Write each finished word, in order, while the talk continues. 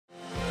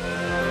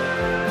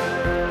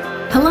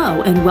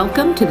Hello, and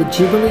welcome to the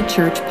Jubilee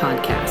Church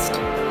podcast.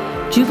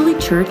 Jubilee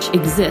Church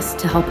exists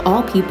to help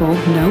all people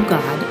know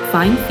God,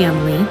 find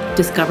family,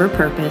 discover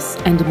purpose,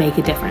 and make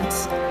a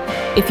difference.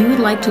 If you would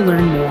like to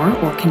learn more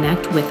or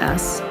connect with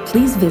us,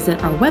 please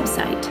visit our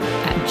website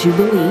at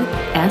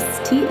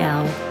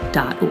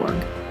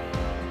jubileestl.org.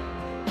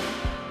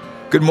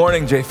 Good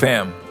morning,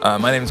 JFam.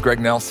 My name is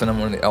Greg Nelson. I'm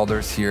one of the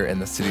elders here in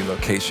the city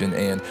location,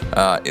 and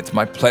it's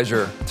my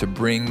pleasure to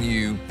bring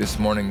you this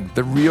morning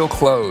the real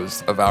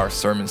close of our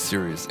sermon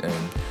series and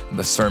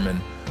the Sermon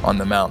on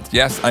the Mount.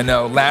 Yes, I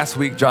know last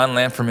week John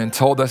Lamferman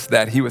told us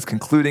that he was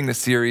concluding the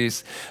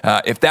series.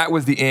 If that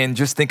was the end,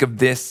 just think of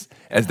this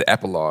as the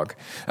epilogue.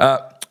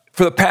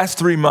 For the past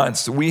 3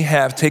 months, we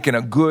have taken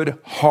a good,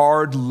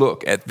 hard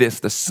look at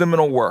the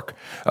seminal work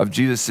of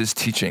Jesus'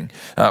 teaching.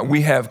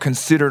 We have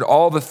considered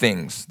all the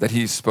things that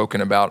he's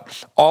spoken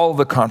about, all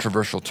the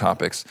controversial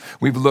topics.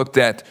 We've looked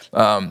at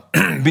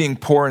being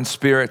poor in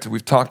spirit.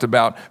 We've talked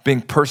about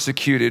being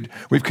persecuted.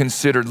 We've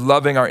considered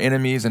loving our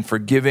enemies and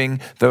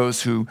forgiving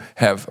those who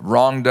have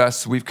wronged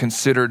us. We've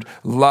considered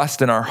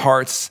lust in our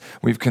hearts.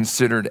 We've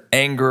considered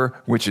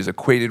anger, which is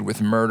equated with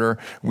murder.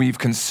 We've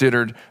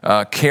considered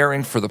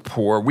caring for the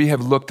poor. We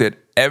have looked at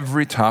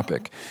every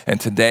topic, and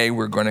today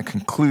we're going to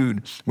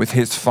conclude with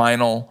his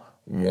final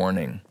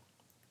warning.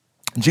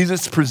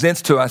 Jesus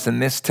presents to us in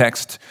this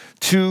text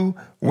two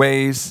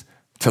ways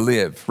to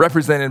live,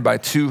 represented by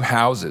two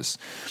houses.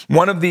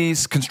 One of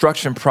these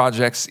construction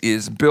projects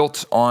is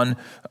built on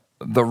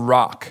the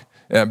rock,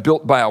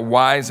 built by a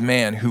wise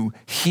man who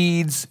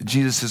heeds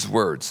Jesus'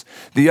 words.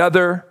 The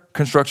other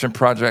construction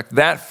project,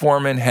 that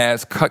foreman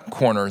has cut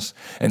corners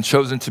and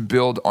chosen to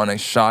build on a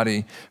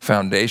shoddy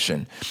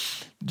foundation.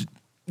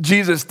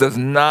 Jesus does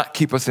not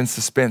keep us in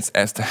suspense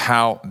as to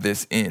how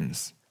this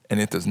ends, and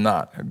it does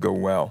not go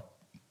well.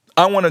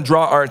 I want to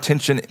draw our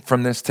attention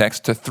from this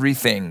text to three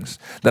things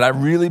that I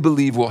really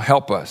believe will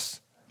help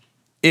us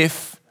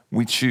if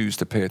we choose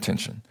to pay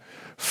attention.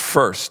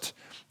 First,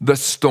 the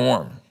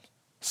storm.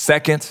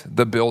 Second,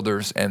 the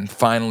builders. And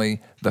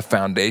finally, the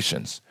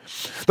foundations.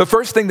 The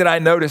first thing that I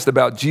noticed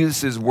about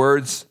Jesus'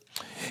 words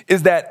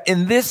is that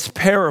in this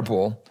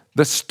parable,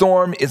 the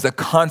storm is a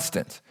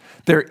constant.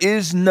 There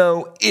is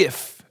no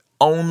if,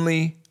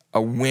 only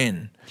a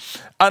when.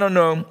 I don't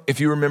know if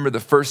you remember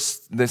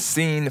the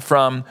scene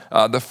from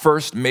the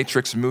first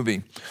Matrix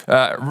movie.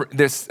 At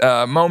this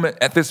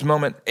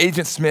moment,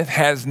 Agent Smith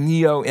has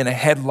Neo in a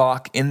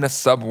headlock in the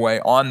subway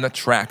on the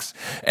tracks,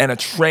 and a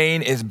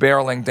train is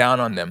barreling down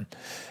on them.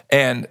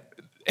 And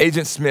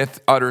Agent Smith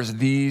utters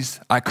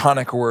these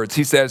iconic words.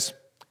 He says,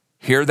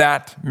 "Hear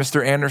that,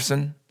 Mr.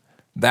 Anderson?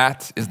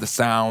 That is the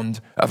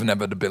sound of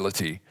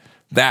inevitability.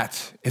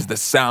 That is the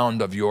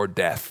sound of your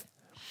death."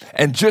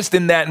 And just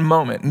in that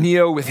moment,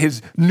 Neo, with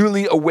his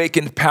newly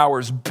awakened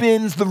powers,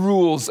 bends the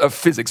rules of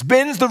physics,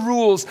 bends the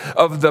rules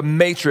of the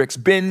Matrix,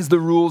 bends the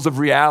rules of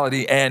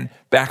reality, and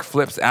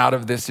backflips out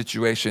of this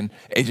situation.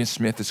 Agent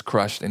Smith is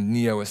crushed, and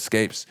Neo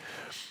escapes.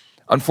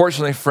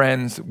 Unfortunately,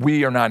 friends,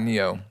 we are not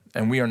Neo,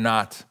 and we are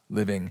not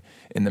living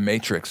in the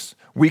Matrix.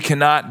 We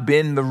cannot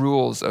bend the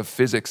rules of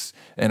physics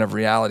and of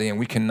reality, and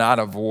we cannot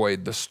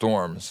avoid the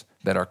storms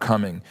that are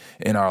coming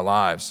in our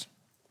lives.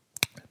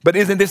 But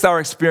isn't this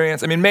our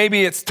experience? I mean,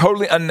 maybe it's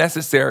totally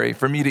unnecessary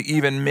for me to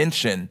even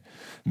mention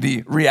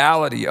the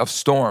reality of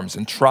storms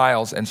and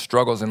trials and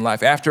struggles in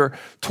life. After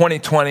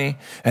 2020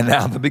 and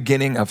now the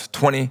beginning of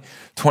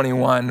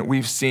 2021,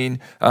 we've seen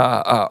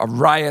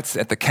riots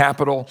at the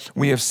Capitol.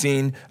 We have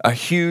seen a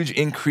huge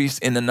increase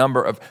in the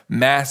number of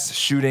mass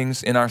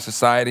shootings in our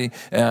society.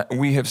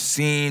 We have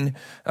seen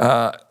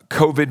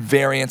COVID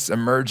variants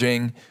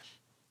emerging.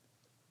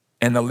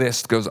 And the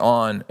list goes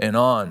on and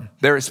on.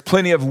 There is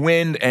plenty of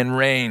wind and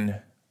rain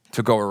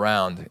to go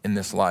around in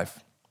this life.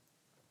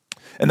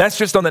 And that's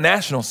just on the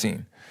national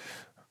scene.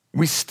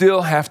 We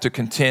still have to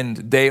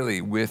contend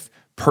daily with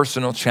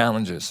personal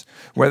challenges,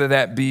 whether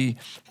that be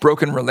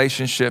broken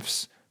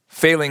relationships,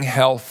 failing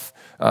health,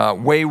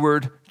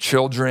 wayward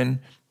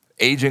children,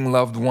 aging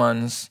loved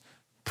ones,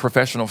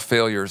 professional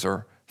failures,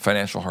 or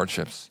financial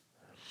hardships.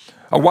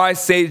 A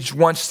wise sage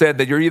once said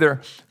that you're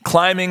either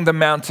climbing the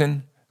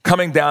mountain,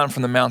 coming down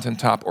from the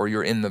mountaintop, or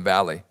you're in the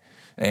valley.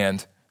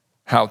 And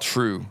how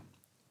true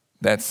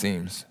that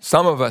seems.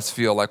 Some of us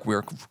feel like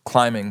we're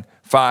climbing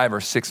 5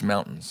 or 6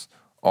 mountains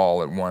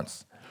all at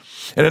once.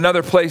 In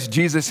another place,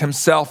 Jesus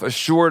himself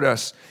assured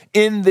us,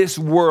 in this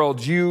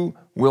world you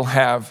will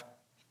have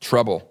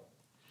trouble.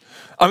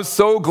 I'm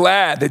so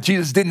glad that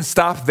Jesus didn't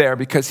stop there,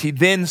 because he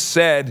then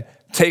said,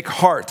 "Take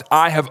heart,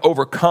 I have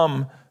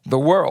overcome the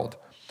world."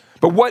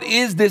 But what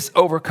is this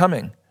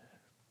overcoming?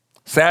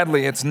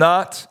 Sadly, it's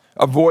not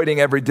avoiding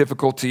every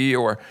difficulty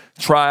or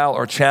trial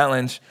or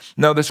challenge.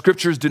 No, the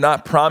scriptures do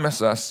not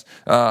promise us,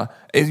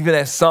 even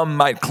as some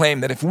might claim,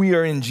 that if we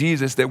are in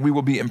Jesus, that we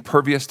will be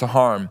impervious to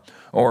harm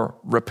or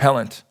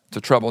repellent to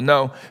trouble.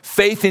 No,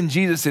 faith in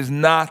Jesus is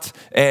not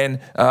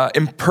an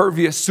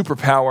impervious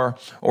superpower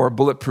or a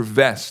bulletproof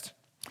vest.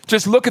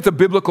 Just look at the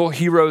biblical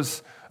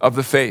heroes of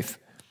the faith.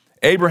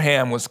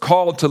 Abraham was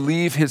called to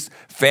leave his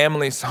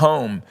family's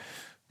home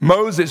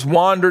Moses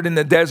wandered in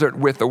the desert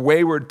with a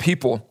wayward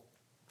people.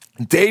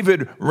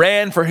 David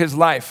ran for his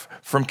life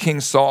from King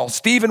Saul.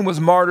 Stephen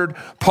was martyred.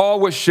 Paul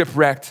was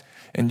shipwrecked.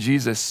 And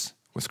Jesus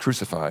was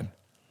crucified.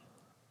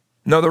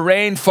 No, the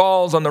rain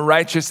falls on the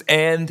righteous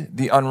and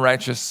the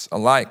unrighteous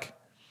alike.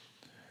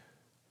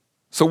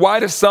 So why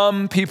do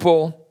some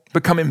people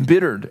become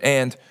embittered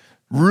and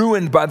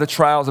ruined by the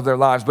trials of their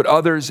lives, but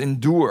others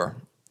endure?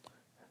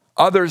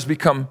 Others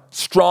become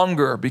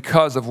stronger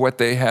because of what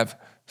they have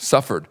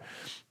suffered.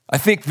 I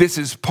think this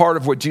is part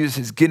of what Jesus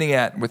is getting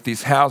at with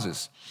these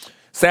houses.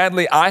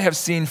 Sadly, I have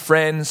seen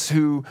friends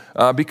who,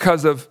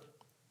 because of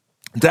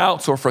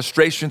doubts or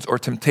frustrations or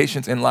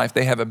temptations in life,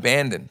 they have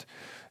abandoned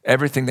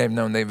everything they've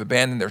known. They've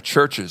abandoned their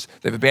churches.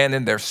 They've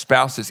abandoned their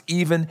spouses,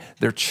 even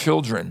their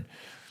children,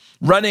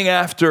 running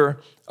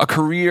after a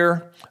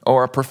career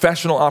or a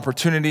professional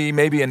opportunity,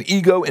 maybe an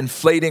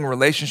ego-inflating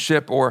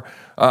relationship, or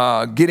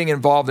getting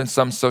involved in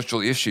some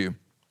social issue.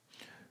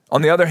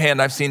 On the other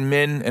hand, I've seen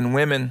men and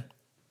women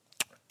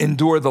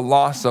endure the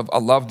loss of a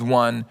loved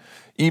one,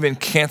 even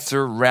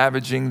cancer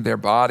ravaging their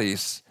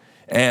bodies,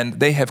 and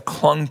they have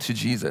clung to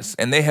Jesus,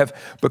 and they have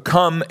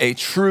become a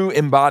true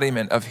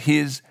embodiment of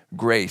his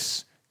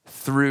grace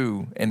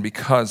through and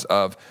because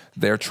of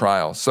their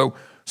trials. So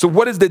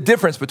what is the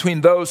difference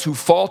between those who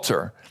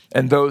falter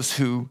and those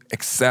who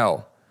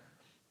excel?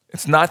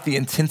 It's not the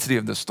intensity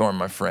of the storm,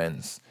 my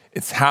friends.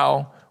 It's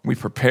how we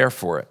prepare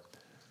for it.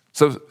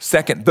 So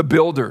second, the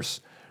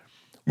builders.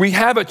 We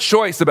have a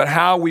choice about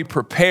how we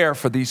prepare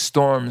for these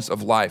storms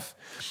of life.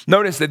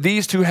 Notice that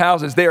these two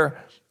houses, they are,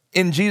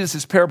 in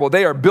Jesus' parable,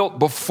 they are built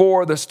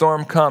before the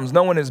storm comes.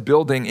 No one is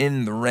building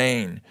in the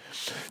rain.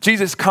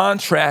 Jesus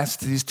contrasts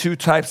these two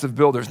types of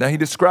builders. Now, he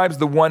describes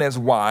the one as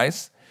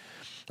wise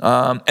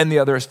and the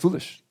other as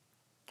foolish.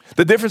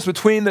 The difference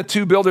between the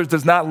two builders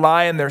does not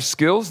lie in their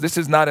skills. This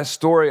is not a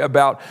story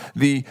about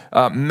the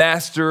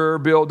master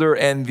builder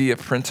and the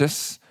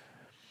apprentice.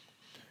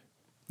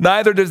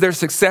 Neither does their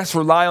success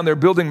rely on their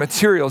building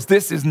materials.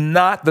 This is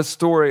not the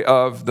story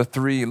of the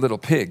three little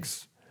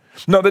pigs.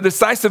 No, the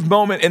decisive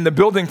moment in the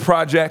building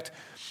project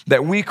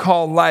that we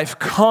call life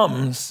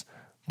comes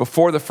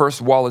before the first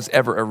wall is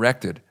ever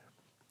erected.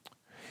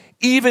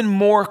 Even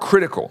more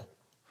critical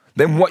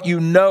than what you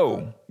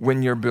know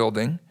when you're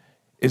building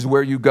is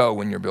where you go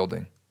when you're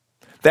building.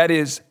 That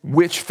is,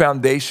 which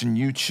foundation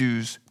you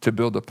choose to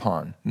build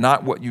upon.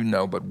 Not what you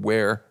know, but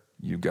where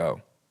you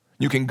go.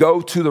 You can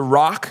go to the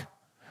rock,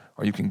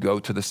 or you can go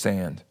to the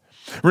sand.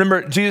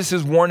 Remember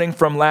Jesus' warning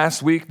from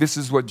last week? This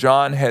is what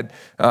John had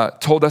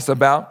told us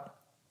about.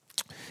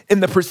 In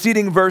the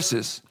preceding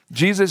verses,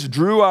 Jesus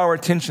drew our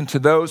attention to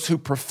those who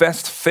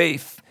professed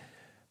faith,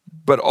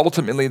 but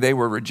ultimately they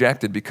were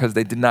rejected because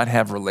they did not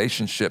have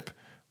relationship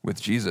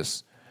with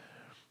Jesus.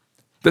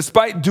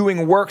 Despite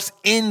doing works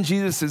in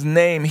Jesus'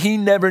 name, he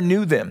never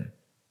knew them.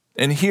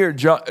 And here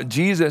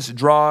Jesus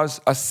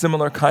draws a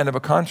similar kind of a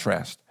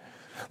contrast.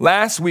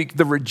 Last week,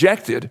 the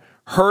rejected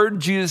heard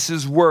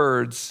Jesus'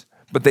 words,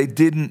 but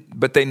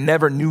they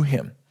never knew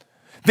him.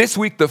 This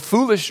week, the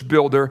foolish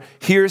builder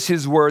hears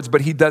his words,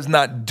 but he does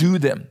not do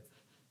them.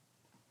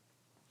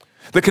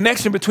 The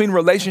connection between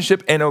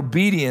relationship and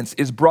obedience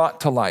is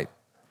brought to light.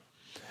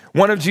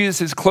 One of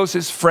Jesus'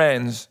 closest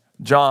friends,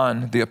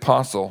 John the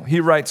Apostle, he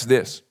writes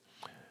this: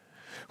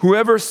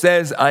 "Whoever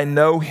says, 'I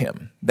know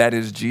him,' that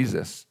is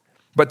Jesus,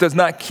 but does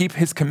not keep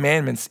his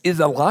commandments is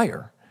a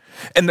liar,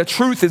 and the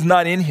truth is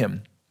not in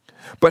him.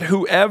 But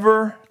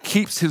whoever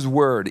keeps his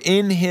word,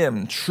 in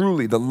him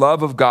truly the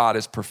love of God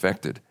is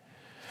perfected.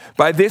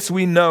 By this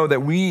we know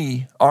that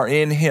we are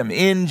in him,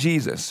 in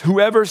Jesus.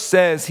 Whoever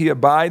says he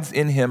abides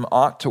in him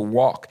ought to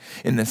walk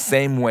in the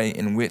same way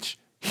in which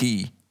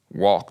he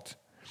walked."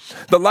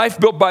 The life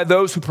built by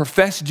those who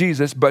profess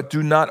Jesus but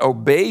do not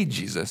obey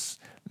Jesus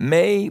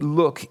may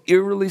look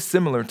eerily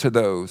similar to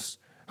those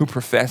who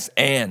profess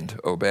and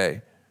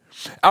obey.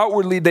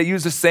 Outwardly, they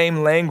use the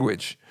same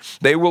language.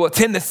 They will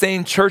attend the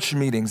same church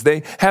meetings.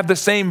 They have the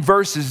same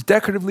verses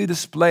decoratively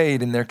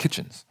displayed in their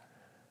kitchens.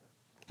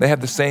 They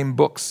have the same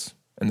books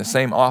and the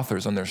same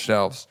authors on their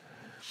shelves.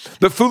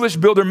 The foolish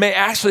builder may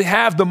actually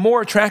have the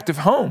more attractive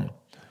home.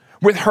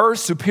 With her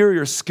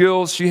superior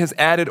skills, she has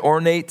added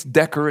ornate,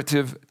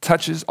 decorative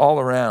touches all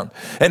around,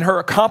 and her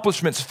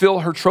accomplishments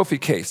fill her trophy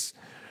case.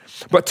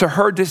 But to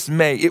her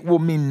dismay, it will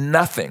mean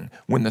nothing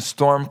when the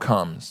storm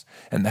comes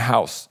and the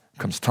house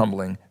comes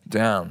tumbling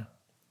down.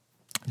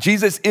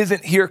 Jesus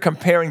isn't here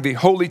comparing the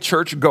holy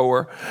church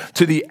goer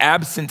to the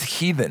absent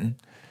heathen.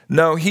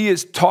 No, he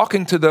is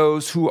talking to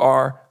those who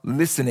are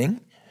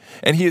listening,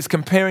 and he is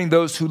comparing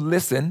those who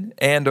listen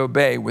and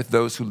obey with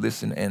those who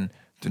listen and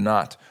do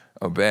not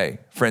obey.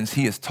 Friends,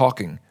 he is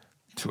talking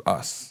to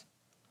us.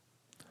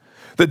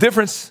 The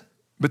difference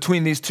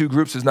between these two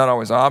groups is not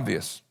always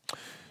obvious.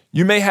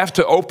 You may have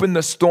to open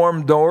the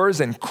storm doors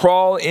and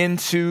crawl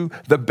into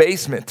the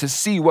basement to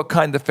see what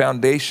kind of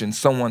foundation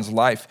someone's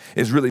life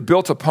is really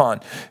built upon.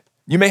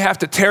 You may have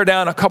to tear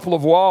down a couple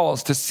of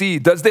walls to see,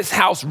 does this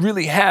house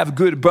really have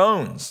good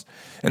bones?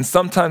 And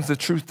sometimes the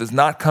truth does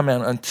not come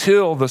out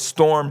until the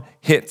storm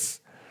hits.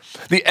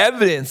 The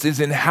evidence is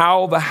in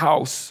how the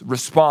house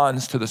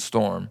responds to the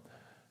storm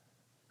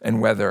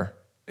and whether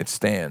it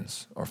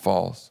stands or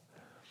falls.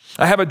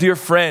 I have a dear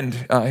friend.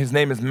 His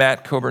name is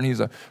Matt Coburn. He's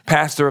a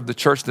pastor of the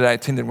church that I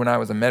attended when I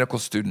was a medical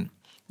student.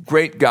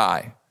 Great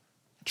guy.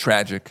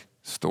 Tragic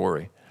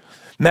story.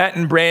 Matt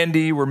and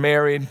Brandy were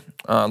married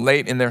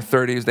late in their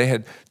 30s. They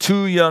had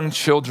 2 young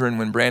children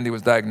when Brandy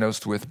was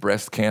diagnosed with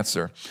breast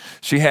cancer.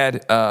 She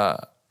had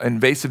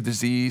invasive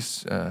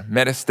disease,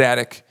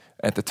 metastatic.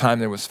 At the time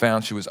that it was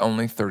found, she was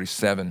only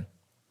 37.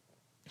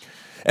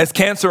 As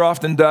cancer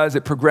often does,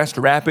 it progressed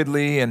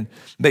rapidly, and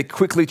they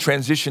quickly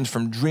transitioned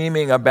from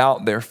dreaming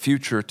about their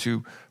future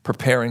to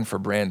preparing for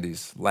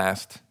Brandy's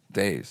last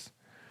days.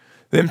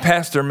 Then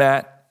Pastor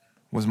Matt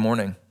was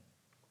mourning,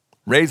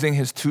 raising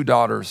his 2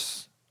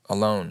 daughters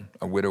alone,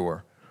 a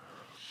widower.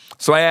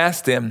 So I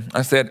asked him,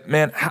 I said,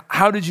 man,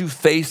 how did you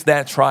face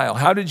that trial?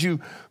 How did you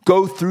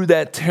go through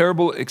that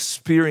terrible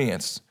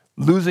experience,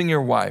 losing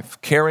your wife,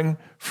 caring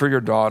for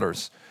your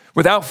daughters,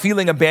 without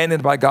feeling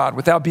abandoned by God,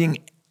 without being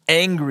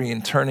angry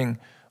and turning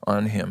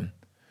on him?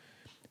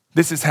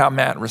 This is how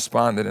Matt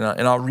responded, and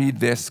I'll read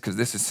this because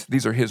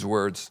these are his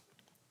words.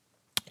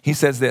 He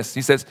says this,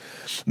 he says,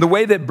 the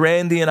way that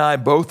Brandy and I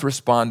both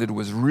responded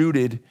was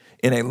rooted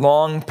in a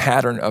long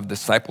pattern of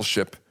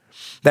discipleship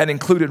that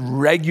included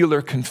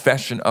regular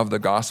confession of the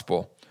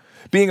gospel.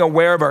 Being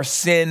aware of our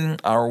sin,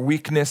 our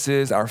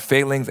weaknesses, our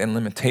failings and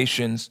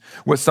limitations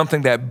was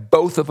something that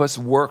both of us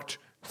worked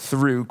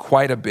through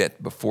quite a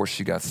bit before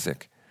she got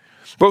sick.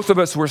 Both of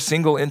us were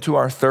single into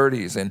our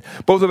 30s, and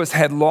both of us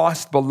had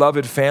lost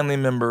beloved family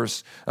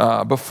members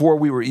before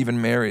we were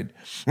even married.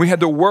 We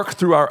had to work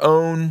through our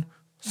own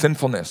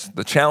sinfulness,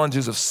 the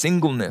challenges of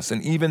singleness,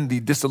 and even the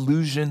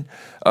disillusion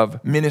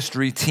of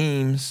ministry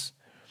teams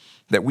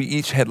that we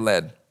each had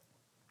led.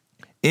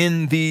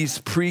 In these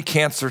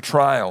pre-cancer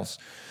trials,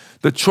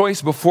 the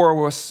choice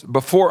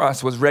before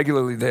us was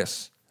regularly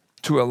this: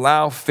 to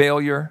allow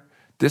failure,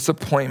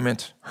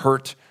 disappointment,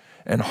 hurt,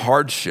 and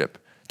hardship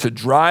to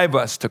drive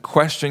us to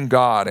question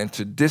God and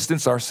to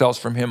distance ourselves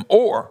from him,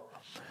 or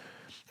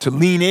to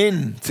lean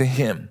in to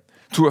him,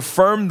 to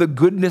affirm the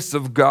goodness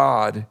of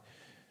God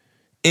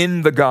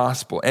in the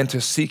gospel, and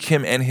to seek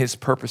him and his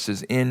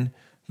purposes in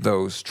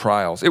those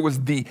trials. It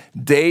was the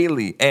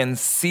daily and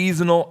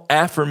seasonal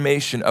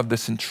affirmation of the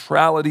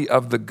centrality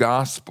of the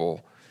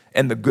gospel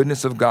and the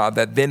goodness of God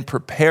that then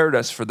prepared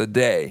us for the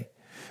day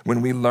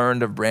when we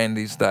learned of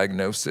Brandy's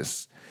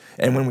diagnosis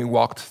and when we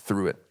walked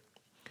through it.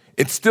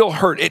 It still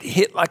hurt. It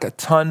hit like a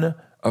ton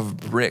of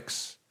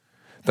bricks.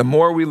 The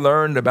more we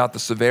learned about the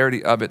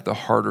severity of it, the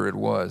harder it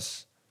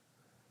was.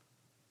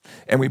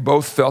 And we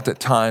both felt at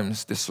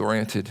times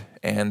disoriented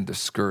and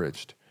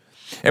discouraged.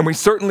 And we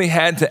certainly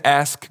had to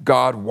ask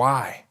God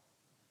why.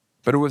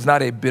 But it was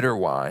not a bitter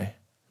why,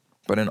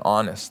 but an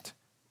honest,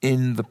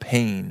 in the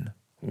pain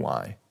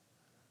why.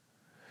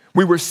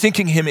 We were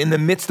seeking him in the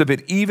midst of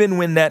it, even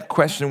when that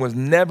question was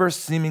never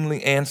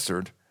seemingly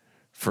answered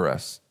for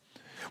us.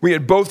 We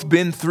had both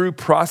been through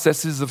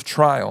processes of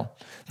trial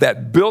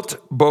that built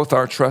both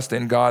our trust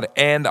in God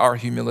and our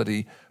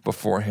humility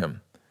before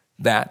him.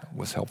 That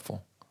was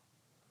helpful.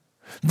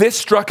 This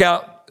stuck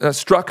out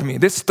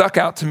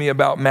to me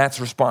about Matt's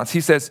response. He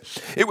says,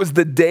 it was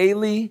the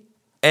daily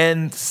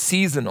and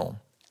seasonal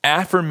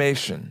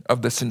affirmation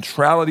of the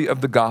centrality of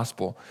the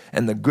gospel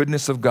and the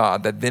goodness of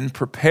God that then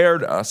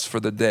prepared us for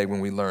the day when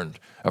we learned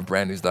of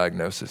Brandy's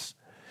diagnosis.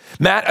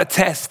 Matt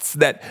attests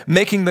that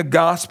making the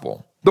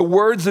gospel, the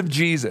words of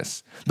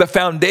Jesus, the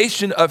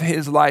foundation of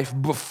his life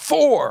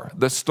before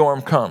the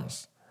storm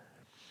comes,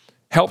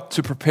 helped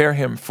to prepare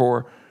him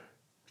for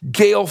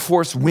gale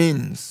force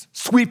winds,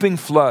 sweeping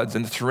floods,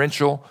 and the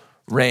torrential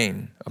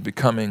rain of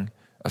becoming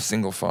a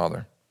single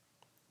father.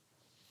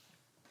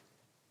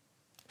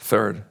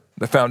 Third,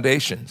 the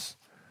foundations.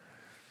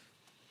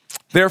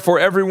 Therefore,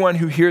 everyone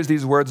who hears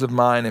these words of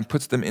mine and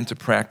puts them into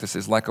practice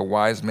is like a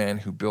wise man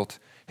who built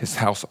his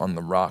house on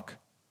the rock.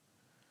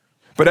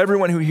 But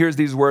everyone who hears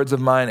these words of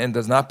mine and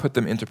does not put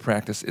them into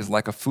practice is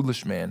like a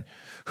foolish man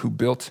who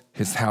built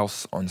his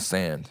house on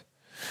sand.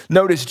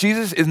 Notice,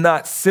 Jesus is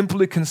not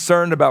simply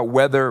concerned about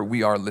whether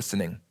we are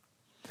listening.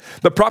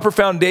 The proper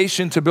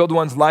foundation to build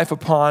one's life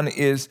upon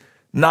is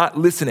not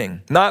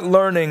listening, not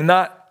learning,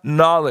 not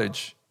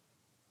knowledge,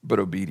 but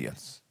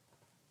obedience.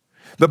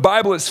 The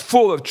Bible is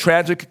full of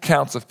tragic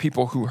accounts of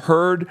people who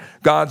heard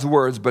God's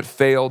words but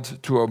failed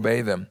to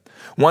obey them.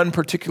 One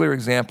particular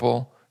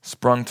example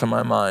sprung to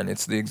my mind.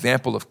 It's the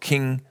example of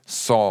King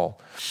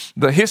Saul.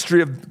 The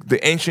history of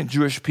the ancient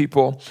Jewish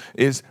people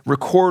is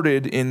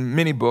recorded in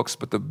many books,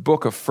 but the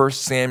book of 1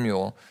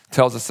 Samuel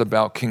tells us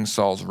about King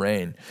Saul's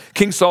reign.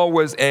 King Saul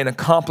was an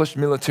accomplished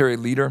military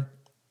leader.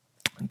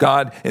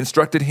 God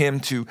instructed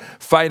him to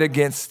fight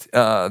against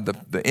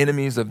the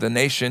enemies of the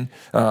nation.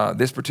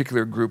 This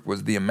particular group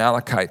was the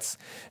Amalekites.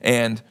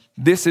 And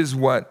this is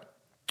what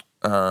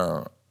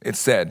it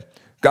said.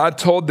 God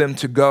told them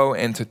to go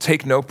and to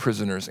take no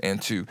prisoners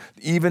and to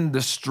even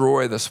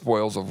destroy the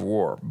spoils of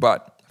war.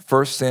 But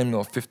 1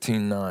 Samuel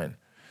 15:9.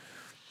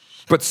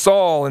 But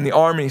Saul and the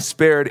army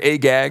spared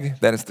Agag,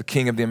 that is the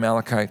king of the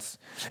Amalekites,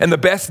 and the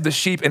best of the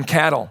sheep and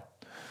cattle,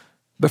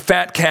 the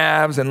fat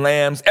calves and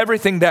lambs,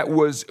 everything that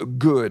was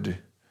good.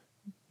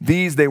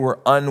 These they were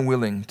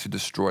unwilling to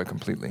destroy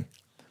completely.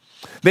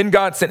 Then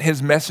God sent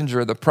his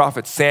messenger, the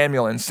prophet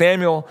Samuel, and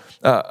Samuel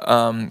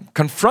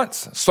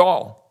confronts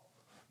Saul,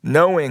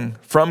 knowing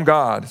from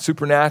God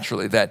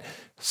supernaturally that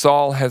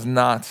Saul has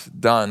not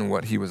done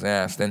what he was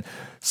asked. And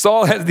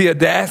Saul has the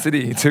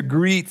audacity to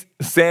greet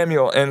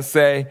Samuel and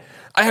say,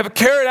 "I have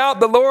carried out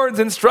the Lord's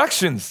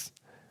instructions."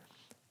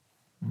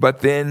 But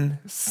then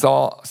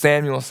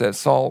Samuel says,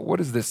 "Saul, what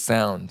is this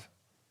sound?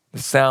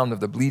 The sound of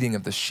the bleating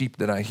of the sheep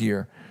that I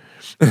hear."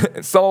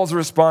 Saul's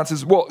response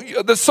is, "Well,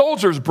 the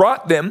soldiers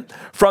brought them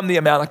from the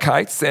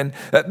Amalekites, and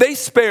they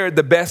spared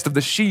the best of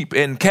the sheep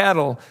and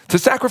cattle to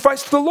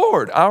sacrifice to the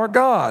Lord, our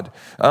God.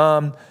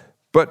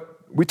 But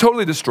we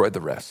totally destroyed the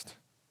rest."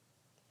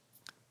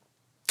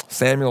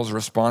 Samuel's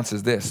response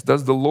is this: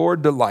 "Does the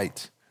Lord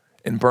delight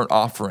in burnt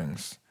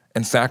offerings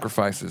and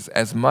sacrifices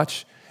as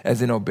much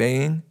as in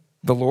obeying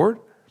the Lord?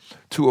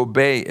 To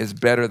obey is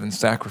better than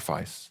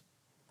sacrifice,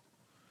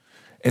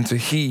 and to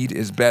heed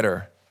is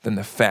better than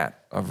the fat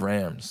of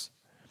rams."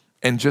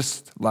 And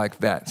just like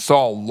that,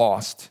 Saul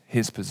lost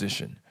his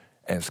position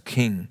as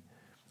king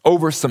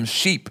over some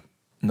sheep,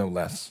 no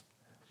less.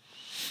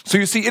 So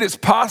you see, it is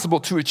possible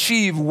to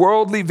achieve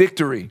worldly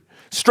victory,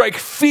 strike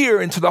fear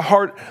into the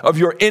heart of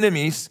your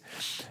enemies,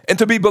 and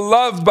to be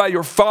beloved by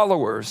your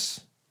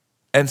followers,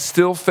 and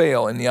still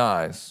fail in the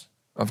eyes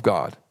of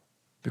God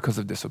because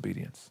of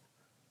disobedience.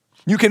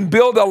 You can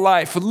build a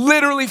life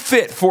literally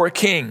fit for a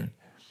king,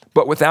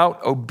 but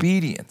without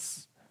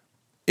obedience,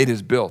 it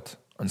is built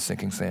on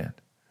sinking sand.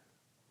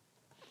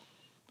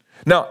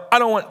 Now, I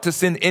don't want to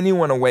send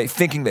anyone away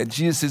thinking that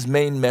Jesus'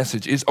 main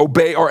message is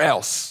obey or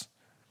else.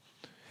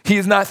 He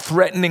is not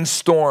threatening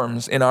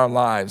storms in our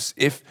lives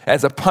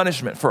as a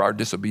punishment for our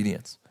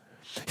disobedience.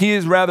 He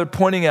is rather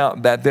pointing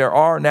out that there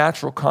are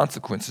natural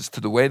consequences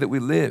to the way that we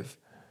live,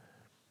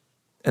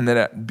 and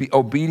that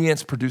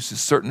obedience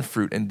produces certain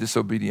fruit and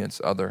disobedience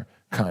other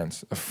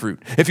kinds of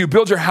fruit. If you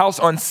build your house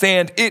on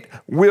sand, it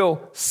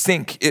will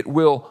sink, it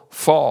will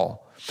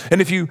fall.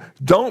 And if you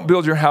don't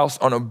build your house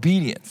on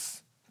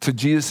obedience to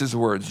Jesus'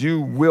 words,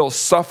 you will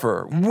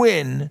suffer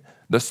when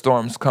the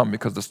storms come,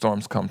 because the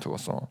storms come to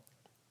us all.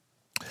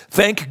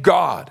 Thank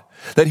God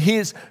that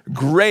his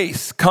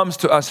grace comes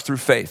to us through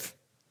faith.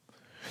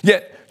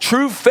 Yet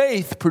true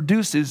faith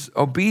produces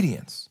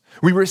obedience.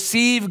 We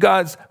receive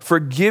God's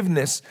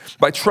forgiveness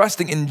by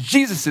trusting in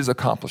Jesus'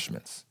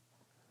 accomplishments.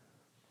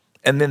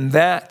 And then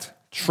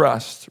that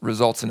trust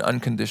results in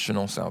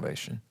unconditional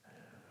salvation.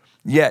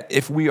 Yet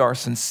if we are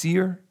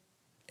sincere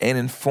and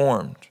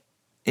informed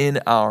in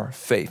our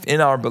faith,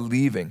 in our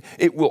believing,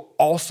 it will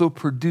also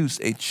produce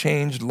a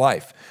changed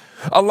life.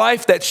 A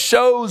life that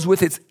shows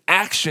with its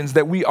actions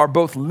that we are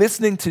both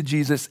listening to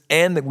Jesus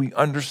and that we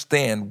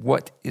understand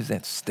what is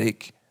at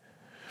stake.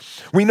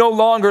 We no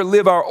longer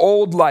live our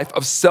old life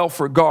of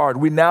self-regard.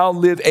 We now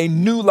live a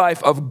new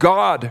life of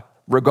God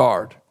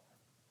regard.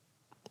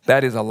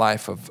 That is a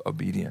life of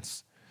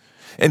obedience.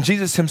 And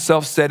Jesus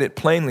himself said it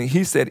plainly.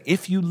 He said,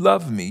 "If you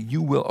love me,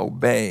 you will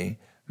obey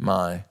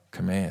my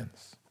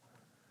commands."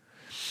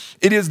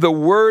 It is the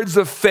words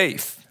of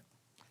faith,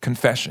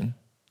 confession,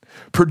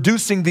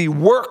 producing the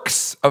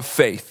works of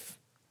faith,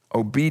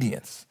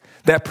 obedience,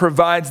 that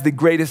provides the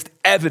greatest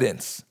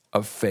evidence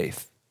of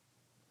faith,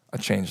 a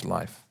changed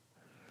life.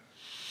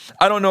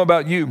 I don't know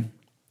about you,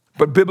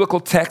 but biblical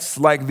texts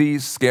like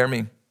these scare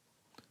me.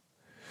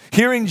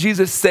 Hearing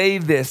Jesus say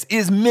this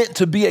is meant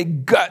to be a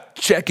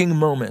gut-checking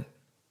moment.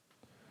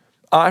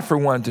 I, for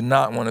one, do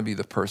not want to be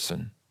the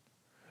person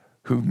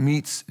who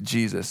meets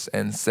Jesus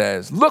and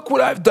says, "Look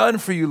what I've done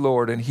for you,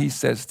 Lord." And he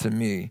says to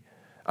me,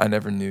 "I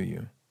never knew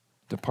you.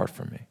 Depart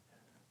from me."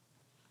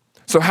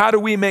 So how do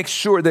we make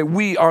sure that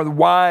we are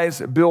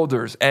wise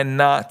builders and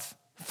not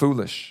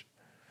foolish?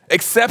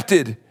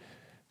 Accepted,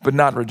 but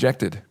not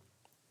rejected.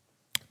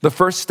 The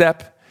first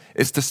step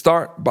is to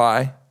start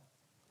by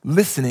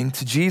listening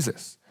to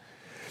Jesus.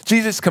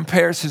 Jesus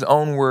compares his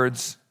own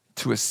words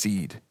to a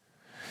seed.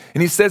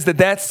 And he says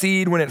that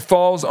seed, when it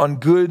falls on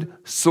good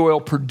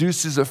soil,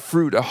 produces a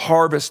fruit, a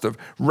harvest of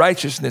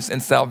righteousness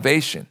and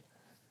salvation.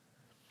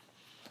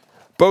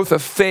 Both a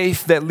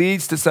faith that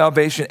leads to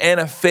salvation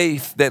and a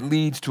faith that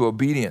leads to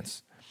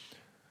obedience.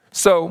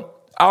 So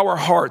our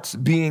hearts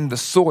being the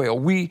soil,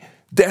 we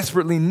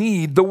desperately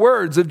need the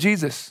words of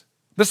Jesus.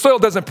 The soil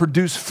doesn't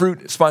produce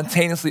fruit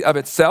spontaneously of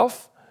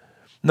itself.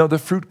 No, the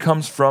fruit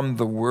comes from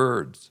the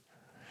words.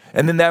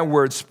 And then that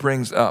word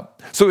springs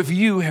up. So if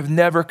you have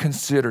never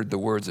considered the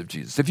words of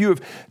Jesus, if you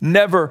have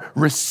never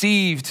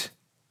received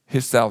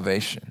his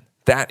salvation,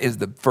 that is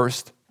the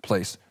first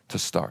place to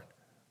start.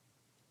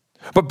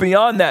 But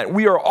beyond that,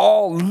 we are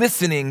all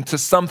listening to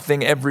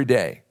something every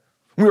day.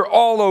 We are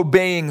all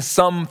obeying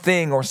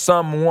something or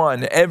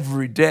someone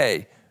every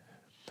day.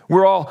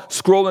 We're all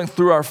scrolling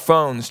through our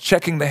phones,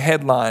 checking the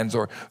headlines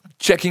or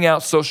checking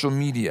out social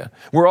media.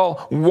 We're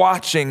all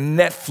watching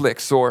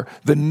Netflix or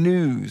the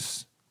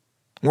news.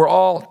 We're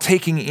all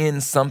taking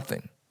in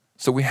something.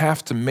 So we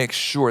have to make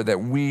sure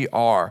that we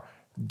are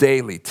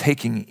daily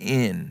taking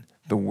in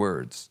the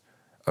words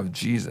of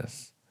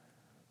Jesus.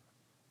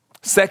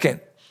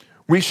 Second,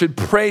 we should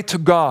pray to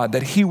God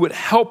that he would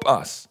help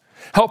us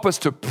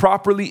to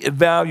properly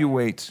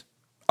evaluate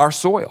our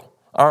soil,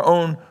 our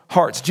own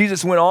hearts.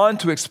 Jesus went on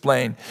to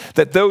explain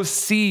that those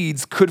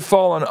seeds could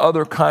fall on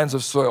other kinds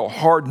of soil,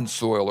 hardened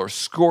soil or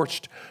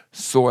scorched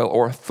soil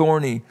or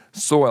thorny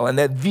soil, and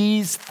that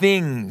these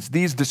things,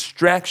 these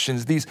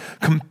distractions, these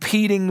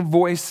competing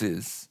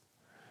voices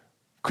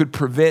could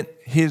prevent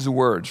his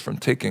words from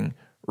taking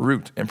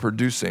root and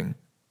producing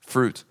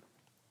fruit.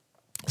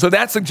 So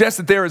that suggests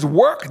that there is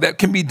work that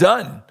can be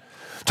done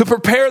to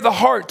prepare the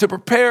heart, to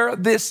prepare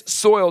this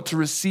soil to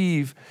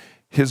receive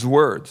his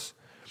words.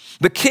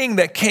 The king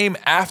that came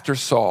after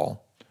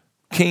Saul,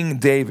 King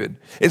David,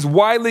 is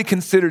widely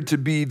considered to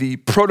be the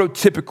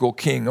prototypical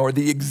king or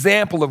the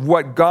example of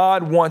what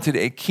God wanted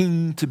a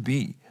king to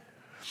be.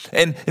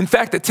 And in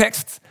fact, the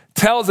text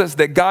tells us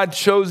that God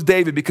chose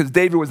David because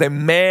David was a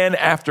man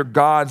after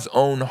God's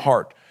own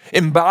heart,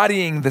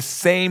 embodying the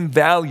same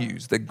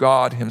values that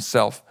God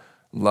himself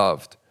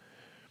loved.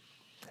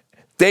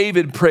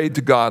 David prayed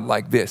to God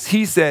like this.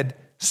 He said,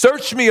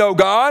 "Search me, O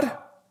God,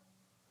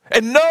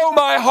 and know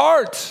my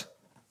heart.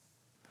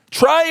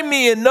 Try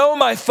me and know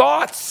my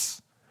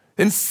thoughts,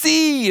 and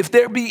see if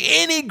there be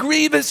any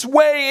grievous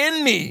way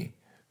in me,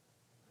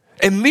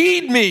 and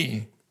lead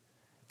me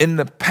in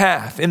the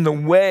path, in the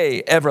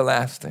way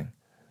everlasting."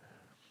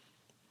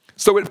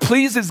 So it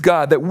pleases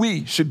God that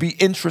we should be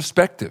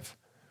introspective,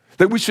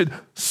 that we should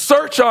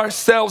search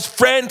ourselves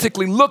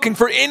frantically looking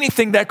for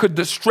anything that could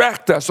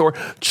distract us or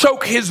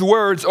choke his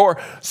words or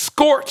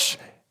scorch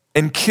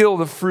and kill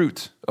the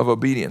fruit of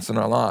obedience in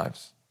our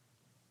lives.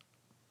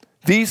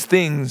 These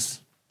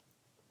things,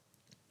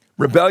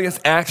 rebellious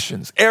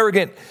actions,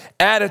 arrogant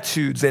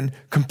attitudes, and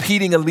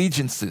competing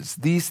allegiances,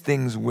 these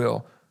things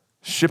will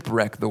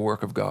shipwreck the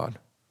work of God,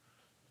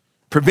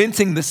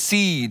 preventing the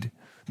seed,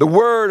 the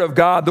word of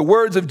God, the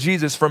words of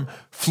Jesus from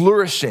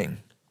flourishing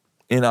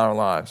in our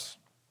lives.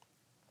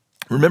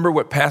 Remember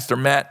what Pastor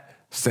Matt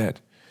said.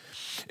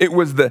 It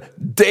was the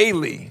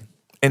daily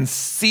and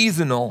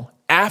seasonal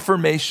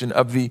affirmation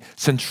of the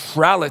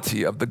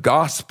centrality of the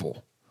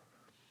gospel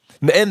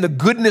and the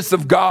goodness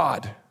of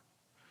God,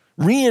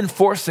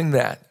 reinforcing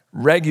that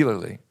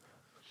regularly,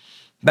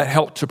 that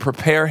helped to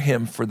prepare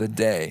him for the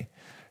day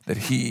that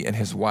he and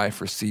his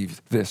wife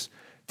received this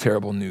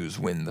terrible news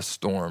when the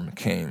storm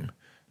came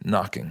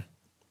knocking.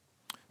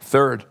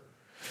 Third,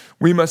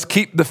 we must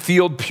keep the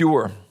field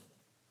pure.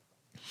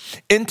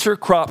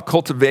 Intercrop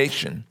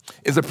cultivation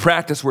is a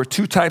practice where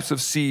two types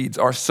of seeds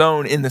are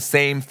sown in the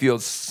same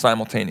field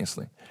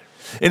simultaneously.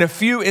 In a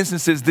few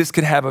instances, this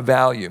could have a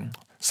value,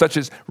 such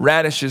as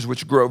radishes,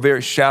 which grow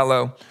very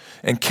shallow,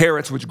 and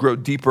carrots, which grow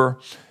deeper.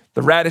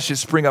 The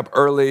radishes spring up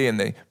early and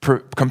they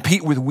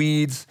compete with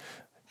weeds.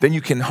 Then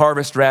you can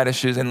harvest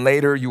radishes, and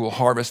later you will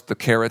harvest the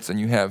carrots and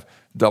you have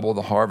double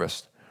the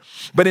harvest.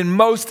 But in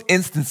most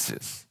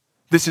instances,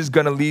 this is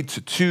going to lead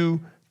to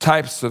two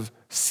types of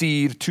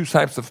seed, two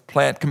types of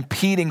plant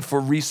competing for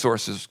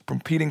resources,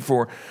 competing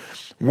for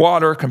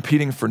water,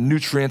 competing for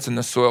nutrients in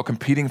the soil,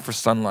 competing for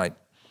sunlight.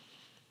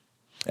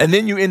 And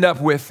then you end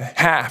up with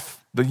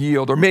half the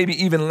yield, or maybe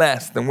even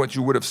less than what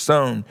you would have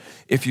sown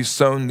if you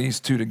sown these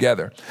two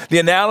together. The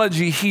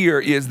analogy here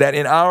is that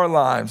in our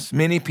lives,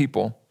 many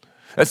people,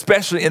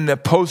 especially in the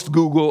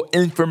post-Google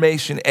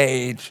information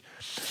age,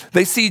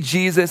 they see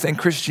Jesus and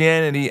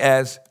Christianity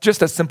as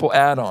just a simple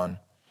add-on.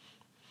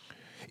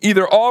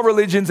 Either all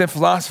religions and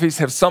philosophies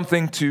have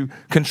something to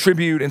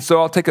contribute, and so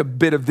I'll take a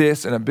bit of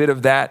this and a bit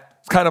of that.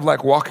 It's kind of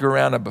like walking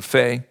around a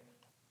buffet.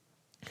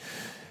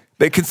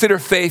 They consider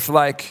faith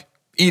like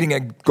eating a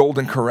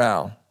golden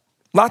corral.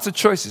 Lots of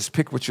choices,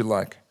 pick what you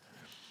like.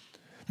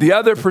 The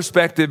other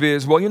perspective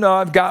is, well,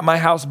 I've got my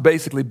house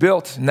basically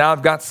built. Now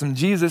I've got some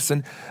Jesus,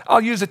 and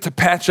I'll use it to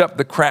patch up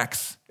the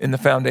cracks in the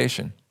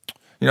foundation.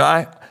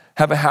 I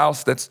have a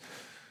house that's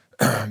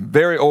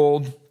very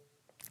old,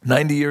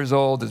 90 years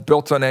old, is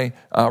built on a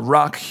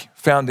rock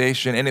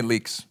foundation, and it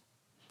leaks.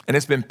 And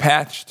it's been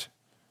patched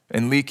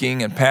and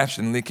leaking and patched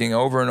and leaking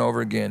over and over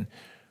again.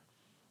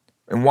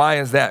 And why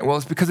is that? Well,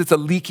 it's because it's a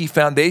leaky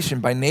foundation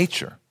by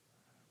nature.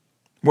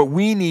 What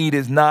we need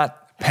is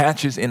not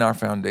patches in our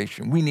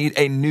foundation. We need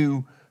a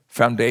new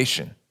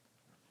foundation.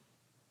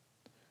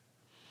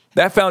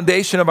 That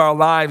foundation of our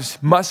lives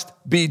must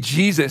be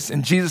Jesus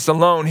and Jesus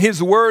alone,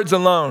 his words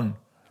alone.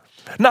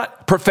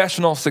 Not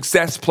professional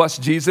success plus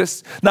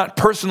Jesus, not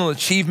personal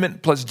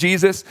achievement plus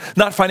Jesus,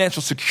 not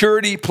financial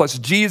security plus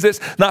Jesus,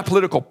 not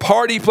political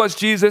party plus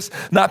Jesus,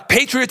 not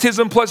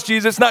patriotism plus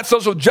Jesus, not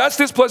social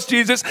justice plus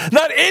Jesus,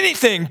 not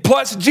anything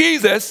plus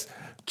Jesus,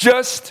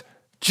 just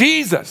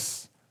Jesus.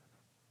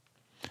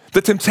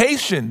 The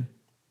temptation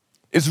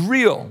is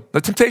real.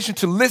 The temptation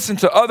to listen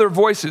to other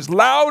voices,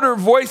 louder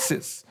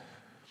voices.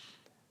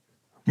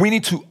 We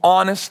need to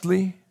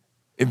honestly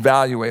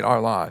evaluate our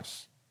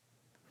lives.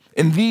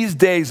 In these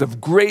days of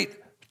great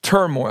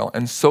turmoil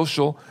and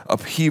social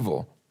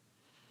upheaval,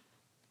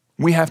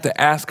 we have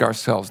to ask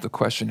ourselves the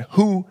question,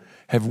 who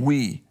have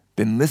we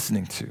been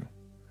listening to?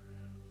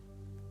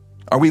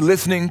 Are we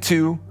listening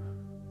to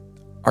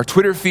our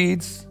Twitter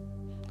feeds,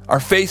 our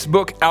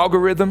Facebook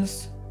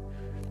algorithms,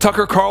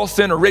 Tucker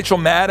Carlson or Rachel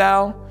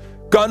Maddow,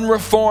 gun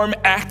reform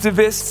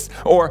activists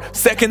or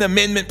Second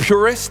Amendment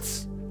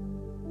purists?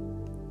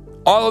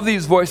 All of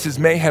these voices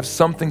may have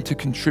something to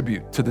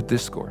contribute to the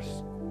discourse.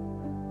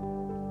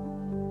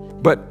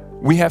 But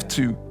we have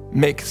to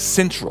make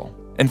central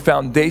and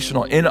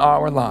foundational in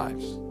our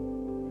lives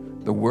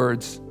the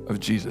words of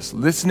Jesus,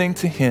 listening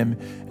to him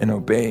and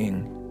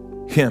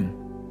obeying him.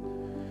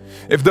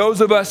 If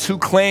those of us who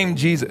claim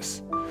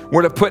Jesus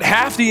were to put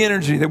half the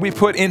energy that we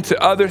put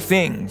into other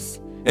things,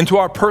 into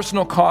our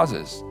personal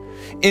causes,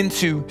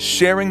 into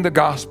sharing the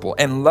gospel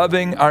and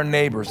loving our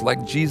neighbors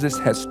like Jesus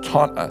has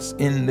taught us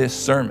in this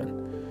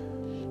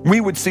sermon,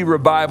 we would see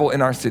revival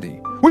in our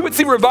city. We would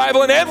see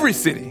revival in every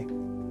city.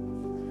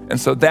 And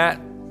so that,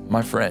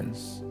 my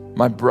friends,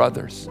 my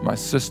brothers, my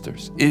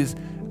sisters, is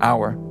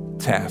our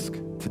task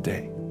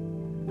today.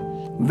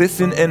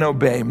 Listen and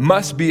obey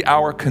must be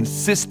our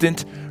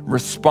consistent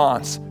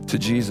response to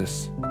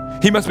Jesus.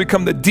 He must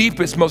become the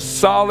deepest, most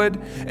solid,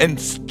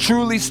 and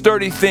truly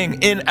sturdy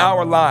thing in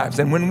our lives.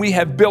 And when we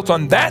have built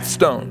on that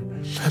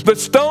stone, the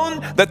stone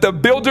that the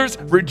builders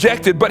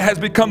rejected but has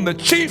become the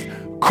chief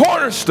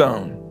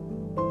cornerstone,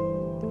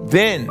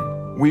 then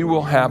we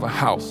will have a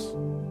house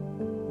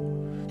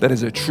that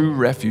is a true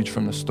refuge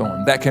from the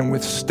storm, that can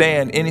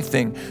withstand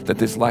anything that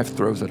this life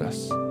throws at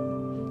us,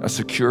 a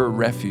secure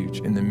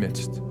refuge in the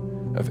midst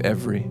of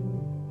every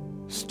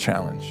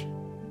challenge.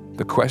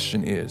 The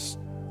question is,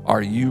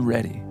 are you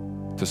ready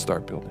to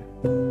start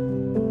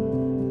building?